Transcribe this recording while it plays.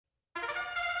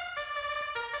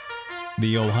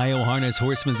The Ohio Harness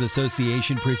Horsemen's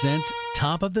Association presents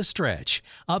Top of the Stretch,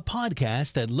 a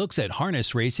podcast that looks at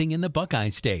harness racing in the Buckeye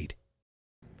State.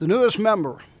 The newest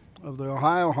member of the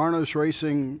Ohio Harness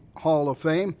Racing Hall of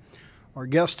Fame, our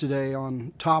guest today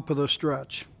on Top of the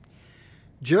Stretch,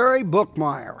 Jerry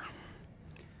Bookmeyer,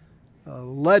 a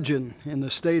legend in the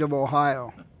state of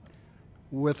Ohio,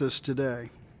 with us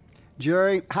today.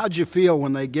 Jerry, how'd you feel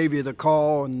when they gave you the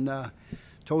call and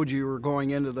told you were going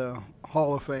into the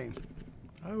Hall of Fame?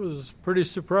 I was pretty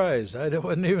surprised. I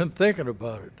wasn't even thinking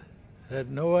about it.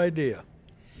 Had no idea.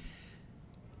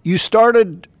 You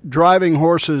started driving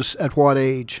horses at what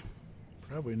age?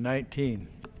 Probably 19.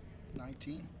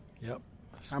 19? Yep.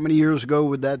 How many years ago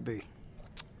would that be?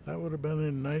 That would have been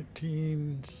in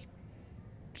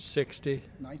 1960.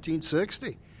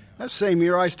 1960. That's the same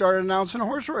year I started announcing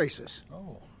horse races.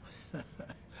 Oh.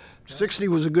 60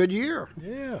 was a good year.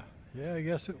 Yeah, I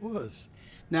guess it was.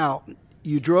 Now,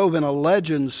 you drove in a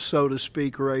Legends, so to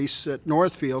speak, race at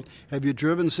Northfield. Have you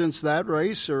driven since that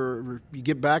race, or you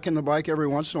get back in the bike every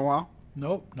once in a while?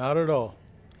 Nope, not at all.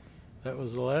 That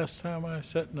was the last time I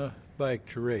sat in a bike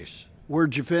to race.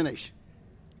 Where'd you finish?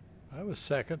 I was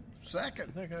second.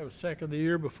 Second? I think I was second the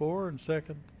year before and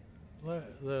second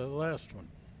the last one.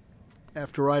 I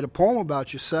have to write a poem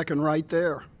about you, second right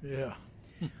there. Yeah.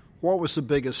 What was the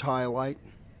biggest highlight?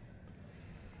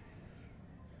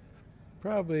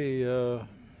 Probably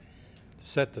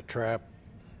set the trap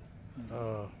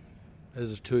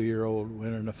as a 2-year-old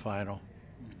winning the final.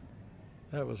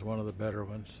 That was one of the better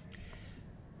ones.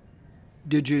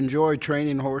 Did you enjoy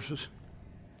training horses?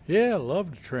 Yeah, I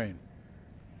love to train.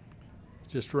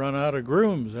 Just run out of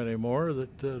grooms anymore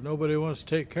that nobody wants to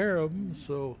take care of them,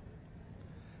 so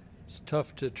it's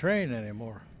tough to train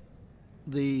anymore.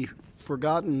 The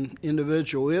forgotten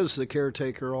individual is the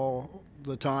caretaker all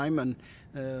the time, and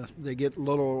they get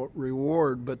little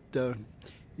reward, but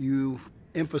you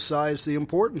emphasize the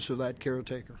importance of that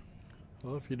caretaker.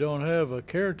 Well, if you don't have a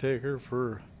caretaker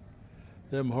for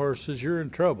them horses, you're in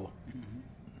trouble. Mm-hmm.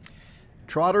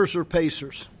 Trotters or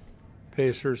pacers?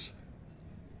 Pacers.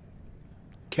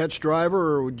 Catch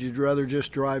driver, or would you rather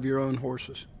just drive your own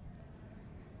horses?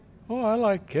 Oh, I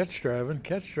like catch driving.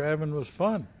 Catch driving was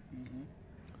fun. Mm-hmm.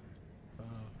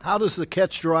 How does the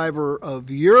catch driver of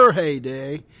your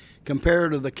heyday compare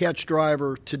to the catch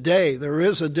driver today? There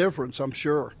is a difference, I'm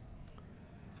sure.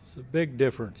 It's a big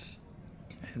difference.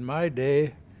 In my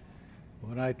day,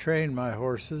 when I trained my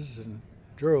horses and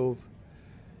drove,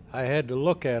 I had to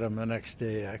look at them the next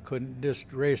day. I couldn't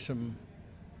just race them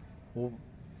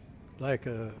like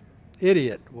a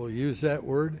idiot, we'll use that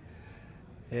word,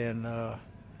 and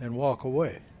walk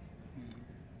away.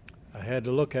 I had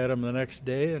to look at them the next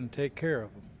day and take care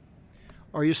of them.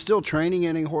 Are you still training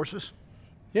any horses?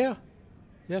 Yeah.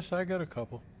 Yes, I got a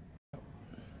couple.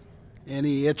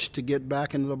 Any itch to get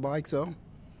back into the bike, though?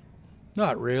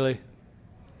 Not really.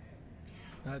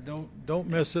 I don't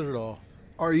miss it at all.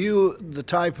 Are you the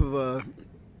type of a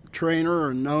trainer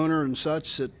and owner and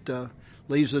such that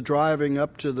leaves the driving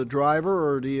up to the driver,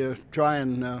 or do you try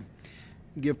and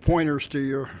give pointers to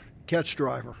your catch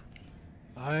driver?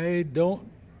 I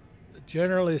don't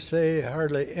generally say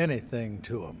hardly anything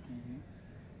to him.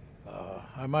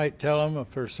 I might tell him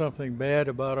if there's something bad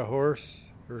about a horse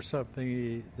or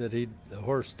something the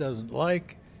horse doesn't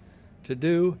like to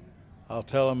do, I'll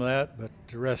tell him that, but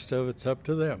the rest of it's up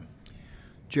to them.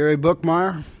 Jerry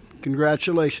Bookmeyer,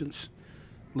 congratulations.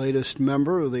 Latest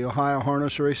member of the Ohio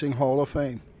Harness Racing Hall of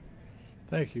Fame.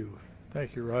 Thank you.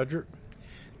 Thank you, Roger.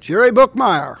 Jerry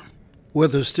Bookmeyer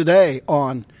with us today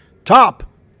on Top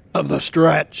of the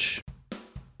Stretch.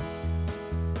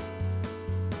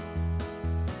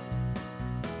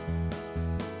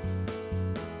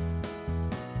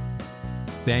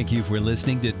 Thank you for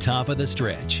listening to Top of the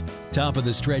Stretch. Top of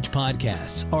the Stretch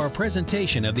podcasts are a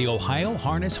presentation of the Ohio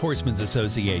Harness Horsemen's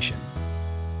Association.